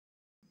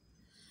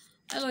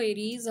Hello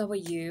Aries, how are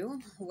you?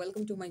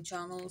 Welcome to my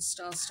channel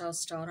Star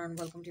and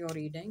welcome to your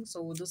reading.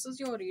 So this is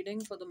your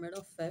reading for the mid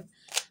of Feb.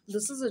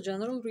 This is a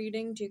general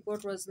reading. Take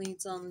what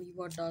resonates and leave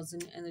what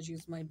doesn't.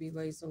 Energies might be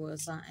vice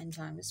versa and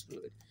time is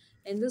fluid.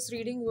 In this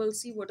reading, we'll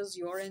see what is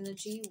your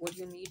energy, what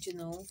you need to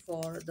know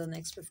for the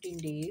next 15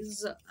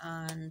 days,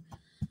 and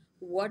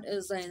what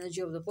is the energy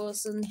of the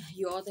person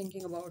you're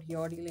thinking about,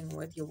 you're dealing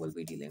with, you will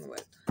be dealing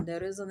with.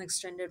 There is an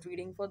extended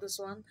reading for this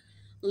one.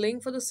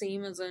 Link for the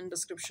same is in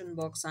description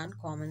box and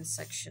comments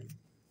section.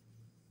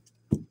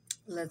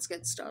 Let's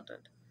get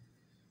started.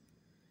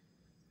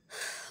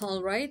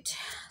 All right.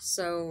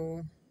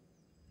 So,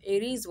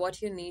 Aries,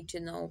 what you need to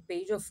know.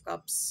 Page of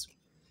Cups.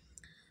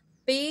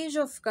 Page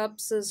of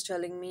Cups is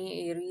telling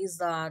me, Aries,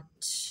 that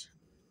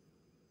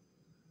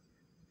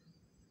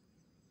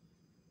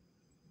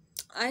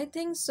I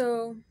think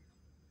so.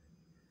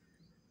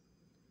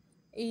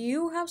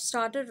 You have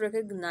started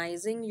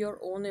recognizing your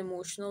own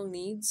emotional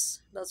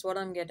needs. That's what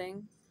I'm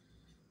getting.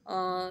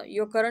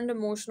 Your current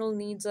emotional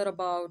needs are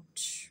about,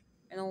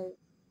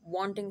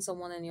 wanting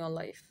someone in your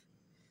life.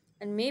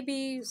 And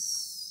maybe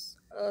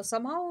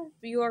somehow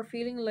you are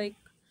feeling like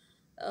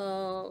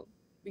uh,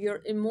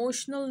 your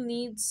emotional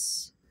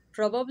needs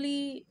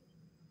probably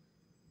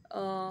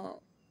uh,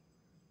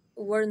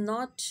 were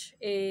not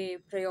a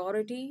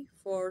priority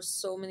for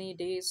so many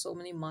days, so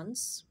many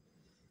months.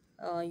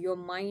 Your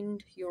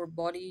mind, your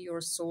body,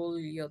 your soul,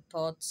 your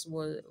thoughts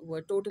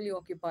were totally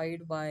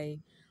occupied by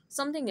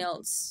something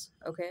else.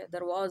 Okay,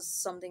 there was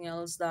something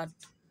else that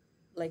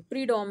like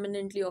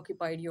predominantly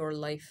occupied your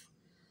life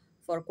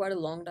for quite a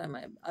long time.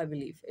 I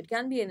believe it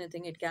can be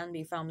anything. It can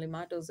be family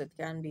matters, it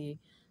can be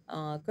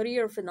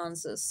career,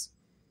 finances,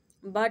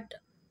 but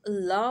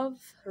love,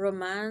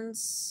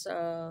 romance,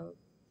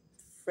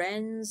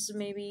 friends,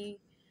 maybe,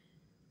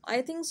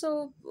 I think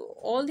so.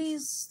 All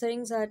these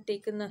things had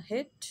taken a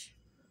hit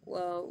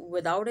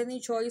without any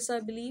choice, I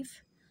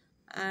believe.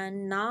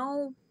 And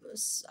now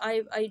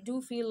I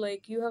do feel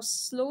like you have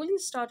slowly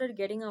started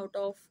getting out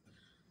of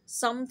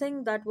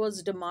something that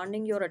was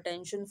demanding your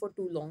attention for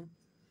too long.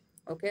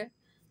 Okay.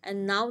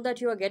 And now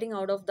that you are getting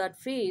out of that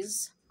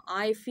phase,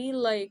 I feel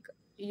like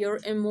your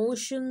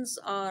emotions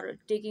are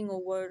taking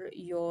over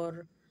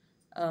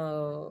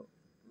uh,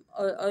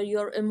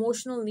 your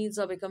emotional needs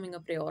are becoming a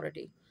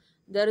priority.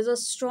 There is a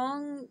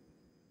strong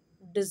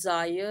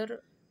desire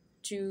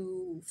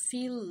to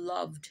feel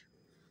loved.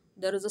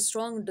 There is a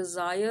strong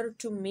desire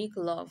to make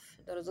love.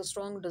 There is a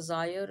strong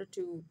desire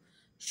to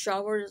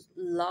shower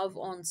love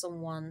on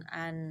someone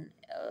and,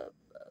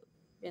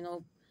 you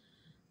know,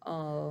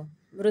 uh,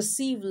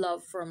 receive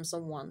love from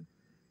someone.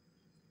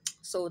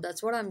 So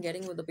that's what I'm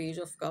getting with the Page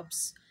of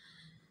Cups.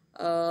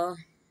 Uh,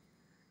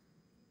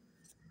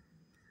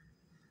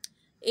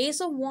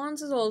 Ace of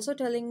Wands is also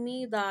telling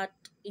me that,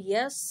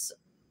 yes,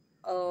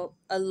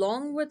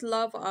 along with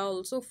love, I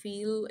also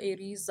feel,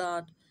 Aries,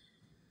 that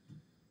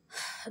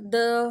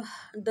the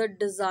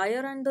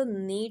desire and the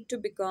need to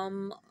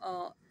become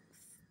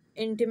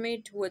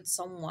intimate with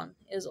someone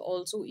is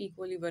also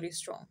equally very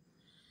strong.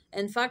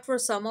 In fact, for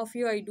some of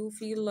you, I do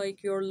feel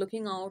like you're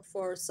looking out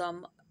for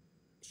some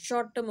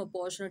short term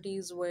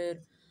opportunities where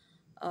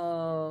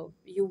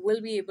you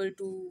will be able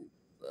to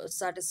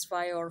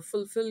satisfy or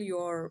fulfill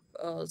your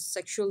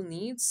sexual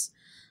needs.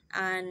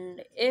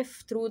 And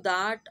if through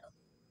that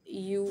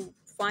you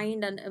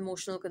find an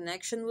emotional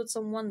connection with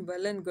someone,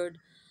 well and good.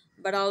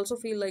 But I also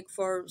feel like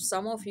for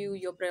some of you,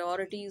 your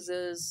priorities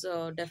is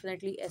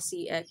definitely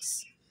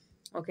sex.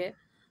 Okay,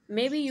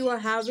 maybe you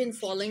have been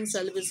following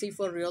celibacy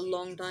for a real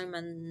long time,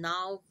 and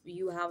now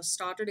you have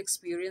started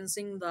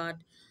experiencing that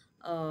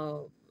uh,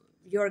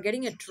 you're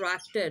getting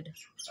attracted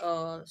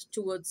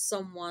towards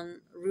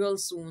someone real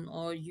soon,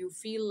 or you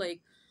feel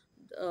like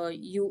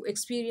you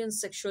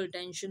experience sexual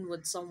tension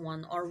with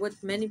someone or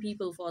with many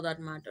people for that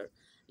matter.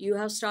 You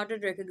have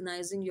started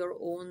recognizing your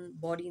own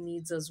body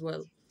needs as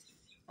well.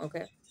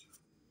 Okay,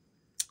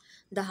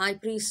 the high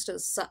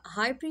priestess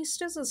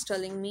is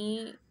telling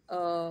me,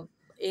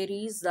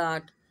 Aries,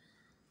 that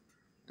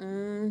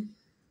mm,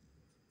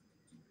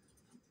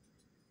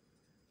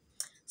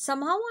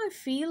 somehow I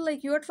feel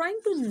like you are trying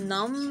to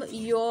numb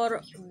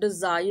your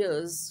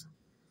desires,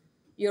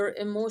 your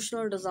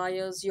emotional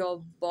desires,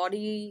 your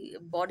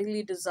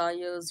bodily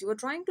desires. You are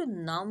trying to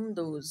numb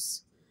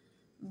those.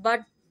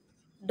 But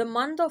the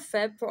month of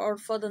Feb, or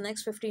for the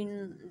next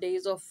 15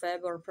 days of Feb,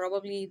 or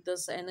probably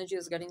this energy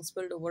is getting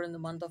spilled over in the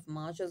month of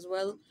March as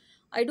well,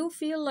 I do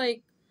feel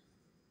like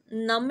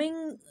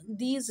numbing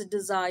these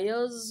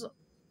desires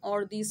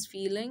or these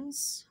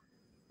feelings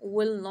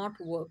will not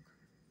work.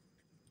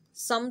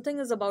 Something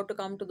is about to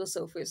come to the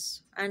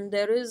surface, and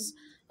there is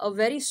a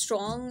very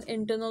strong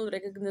internal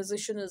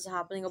recognition is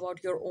happening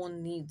about your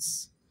own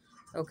needs.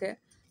 Okay,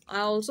 I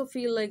also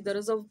feel like there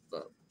is a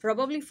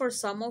probably for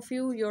some of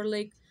you, you're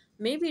like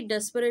maybe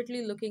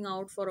desperately looking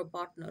out for a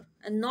partner,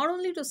 and not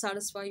only to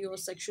satisfy your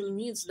sexual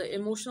needs, the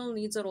emotional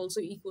needs are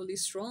also equally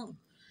strong.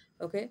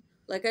 Okay,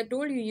 like I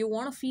told you, you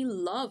want to feel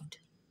loved.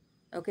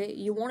 Okay,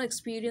 you want to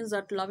experience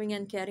that loving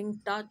and caring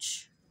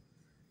touch.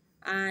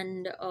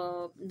 and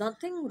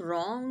nothing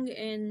wrong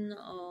in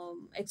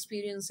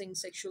experiencing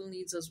sexual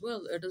needs as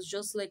well. It is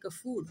just like a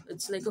food,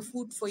 it's like a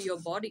food for your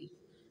body.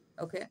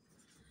 Okay.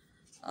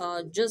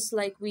 Just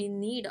like we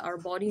need, our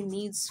body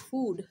needs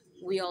food,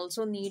 we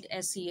also need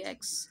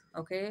sex.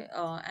 Okay.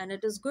 And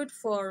it is good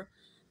for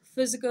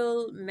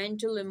physical,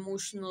 mental,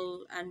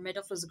 emotional, and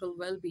metaphysical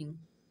well-being.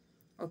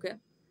 Okay.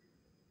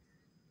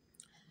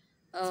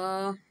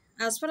 uh,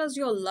 as far as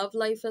your love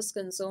life is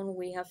concerned,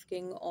 we have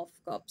King of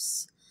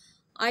Cups.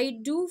 I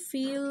do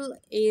feel,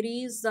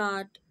 Aries,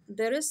 that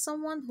there is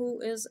someone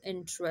who is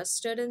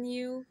interested in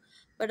you,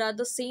 but at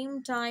the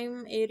same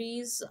time,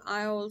 Aries,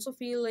 I also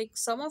feel like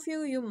some of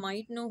you, you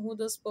might know who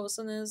this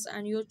person is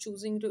and you're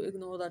choosing to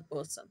ignore that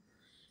person.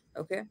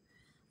 Okay.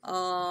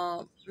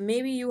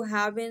 Maybe you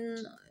have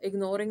been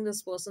ignoring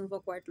this person for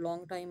quite a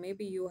long time.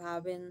 Maybe you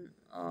have been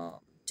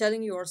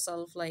telling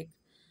yourself, like,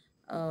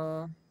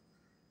 uh,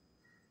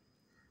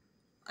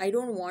 I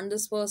don't want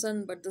this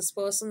person, but this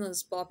person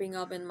is popping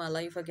up in my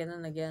life again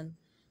and again.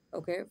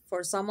 Okay.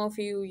 For some of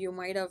you, you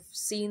might have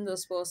seen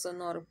this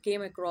person or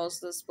came across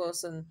this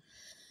person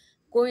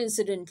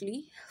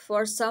coincidentally.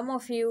 For some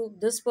of you,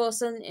 this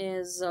person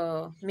is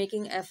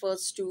making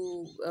efforts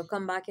to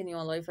come back in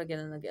your life again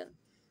and again.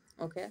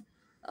 Okay.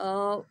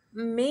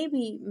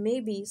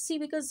 Maybe, see,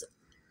 because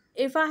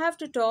if I have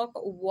to talk,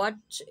 what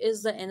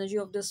is the energy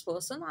of this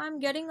person? I'm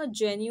getting a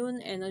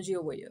genuine energy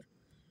over here.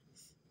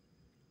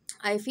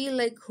 I feel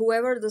like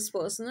whoever this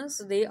person is,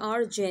 they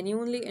are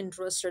genuinely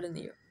interested in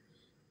you.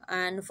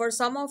 And for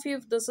some of you,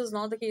 if this is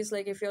not the case,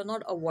 like if you're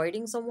not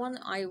avoiding someone,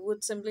 I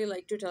would simply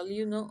like to tell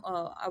you, no,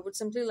 I would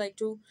simply like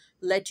to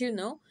let you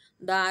know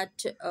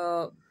that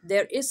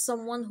there is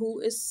someone who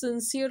is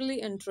sincerely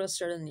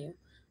interested in you.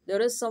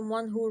 There is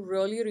someone who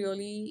really,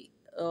 really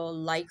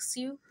likes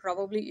you,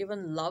 probably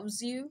even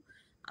loves you,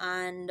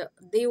 and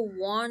they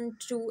want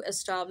to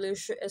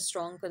establish a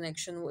strong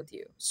connection with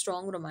you,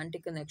 strong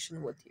romantic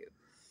connection with you.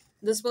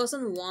 This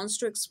person wants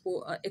to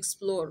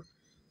explore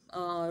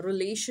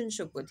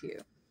relationship with you.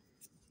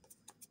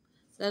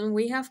 Then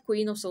we have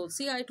Queen of Swords.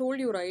 See, I told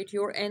you, right?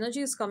 Your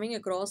energy is coming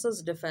across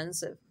as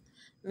defensive.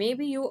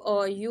 Maybe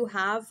you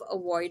have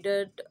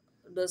avoided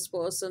this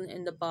person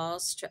in the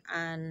past,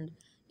 and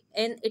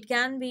it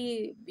can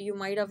be you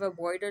might have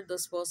avoided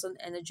this person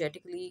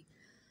energetically,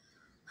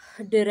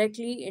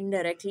 directly,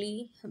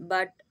 indirectly,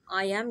 but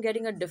I am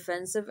getting a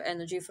defensive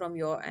energy from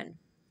your end.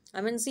 I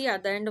mean, see,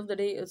 at the end of the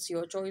day, it's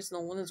your choice. No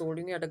one is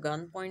holding you at a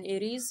gunpoint,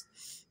 Aries.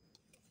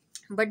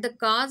 But the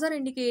cards are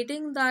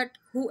indicating that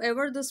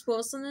whoever this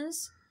person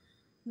is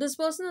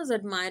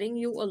admiring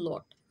you a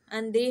lot,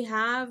 and they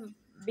have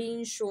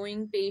been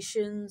showing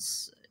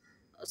patience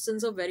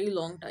since a very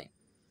long time.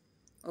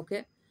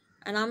 Okay.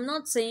 And I'm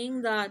not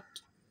saying that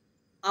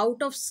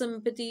out of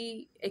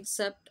sympathy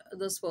accept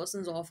this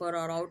person's offer,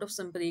 or out of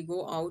sympathy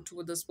go out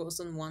with this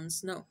person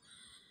once. No.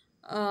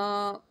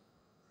 uh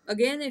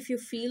Again, if you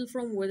feel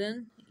from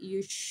within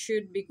you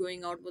should be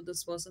going out with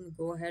this person,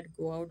 go ahead,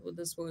 go out with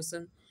this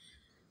person.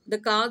 The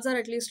cards are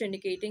at least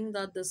indicating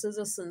that this is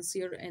a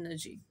sincere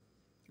energy.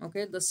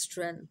 Okay. The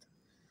strength,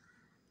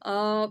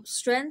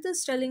 strength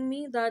is telling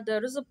me that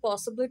there is a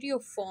possibility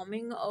of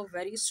forming a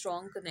very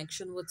strong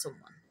connection with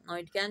someone. Now,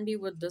 it can be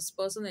with this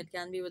person, it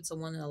can be with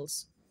someone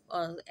else,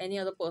 any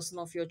other person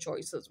of your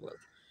choice as well.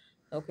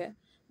 Okay,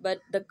 but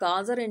the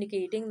cards are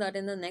indicating that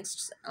in the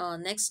next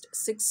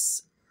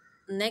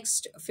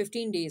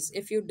 15 days,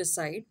 if you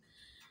decide,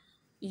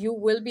 you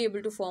will be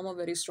able to form a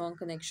very strong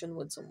connection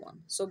with someone.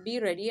 So be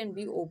ready and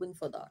be open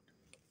for that.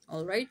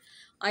 All right.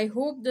 I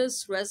hope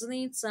this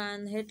resonates,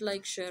 and hit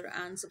like, share,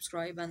 and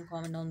subscribe, and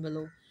comment down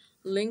below.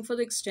 Link for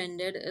the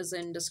extended is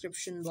in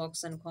description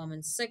box and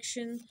comments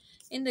section.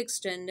 In the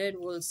extended,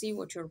 we'll see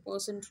what your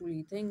person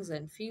truly thinks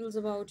and feels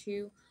about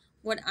you,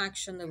 what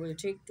action they will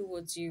take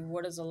towards you,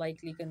 what is a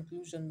likely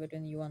conclusion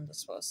between you and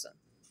this person.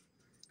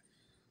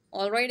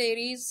 All right,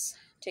 Aries,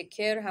 take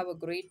care, have a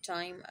great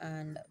time,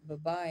 and bye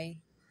bye.